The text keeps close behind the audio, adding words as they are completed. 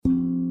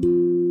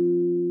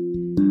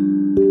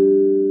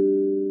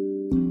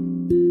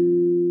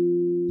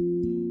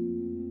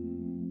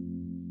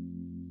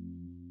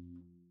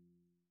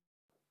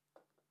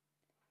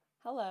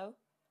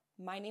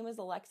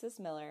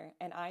Alexis Miller,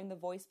 and I'm the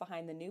voice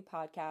behind the new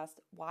podcast,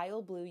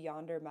 Wild Blue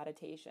Yonder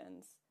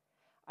Meditations.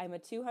 I'm a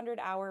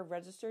 200-hour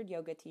registered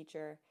yoga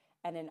teacher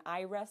and an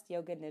iRest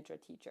Yoga Nidra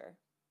teacher.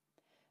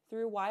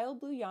 Through Wild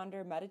Blue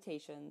Yonder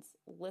Meditations,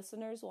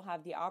 listeners will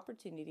have the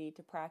opportunity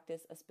to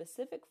practice a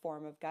specific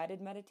form of guided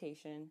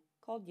meditation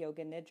called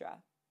Yoga Nidra.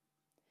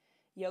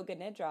 Yoga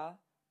Nidra,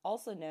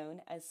 also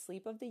known as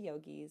Sleep of the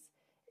Yogis,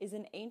 is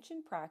an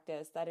ancient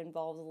practice that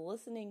involves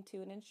listening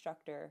to an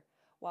instructor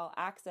while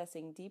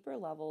accessing deeper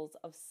levels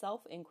of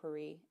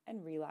self-inquiry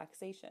and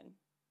relaxation.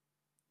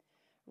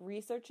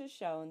 Research has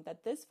shown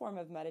that this form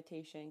of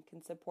meditation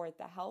can support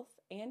the health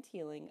and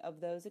healing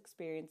of those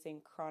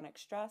experiencing chronic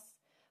stress,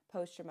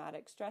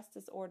 post-traumatic stress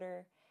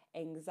disorder,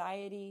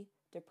 anxiety,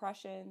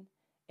 depression,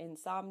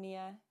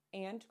 insomnia,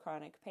 and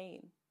chronic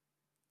pain.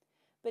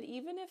 But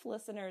even if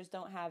listeners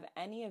don't have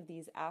any of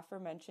these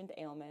aforementioned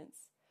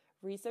ailments,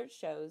 research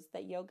shows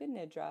that Yoga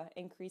Nidra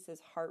increases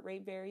heart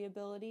rate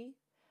variability,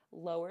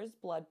 lowers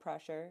blood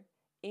pressure,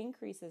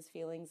 increases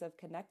feelings of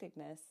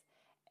connectedness,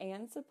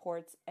 and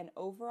supports an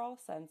overall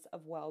sense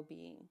of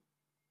well-being.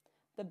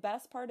 The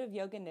best part of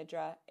Yoga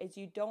Nidra is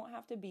you don't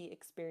have to be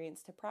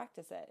experienced to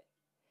practice it.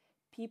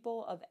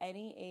 People of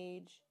any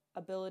age,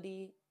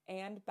 ability,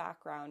 and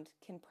background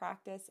can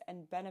practice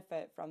and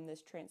benefit from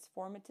this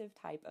transformative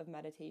type of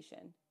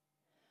meditation.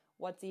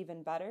 What's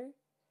even better?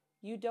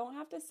 You don't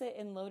have to sit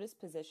in lotus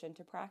position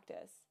to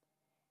practice.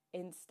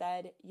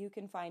 Instead, you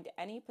can find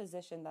any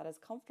position that is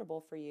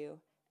comfortable for you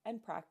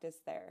and practice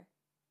there.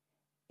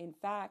 In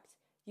fact,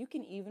 you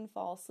can even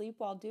fall asleep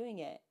while doing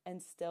it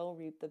and still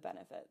reap the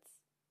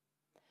benefits.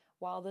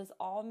 While this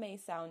all may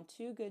sound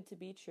too good to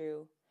be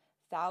true,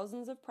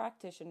 thousands of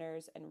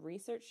practitioners and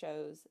research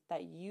shows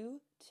that you,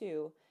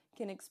 too,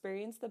 can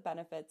experience the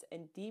benefits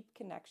and deep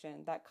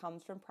connection that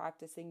comes from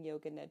practicing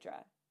Yoga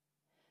Nidra.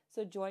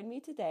 So join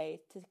me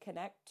today to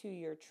connect to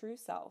your true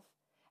self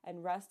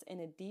and rest in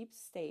a deep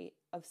state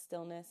of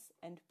stillness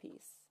and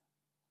peace.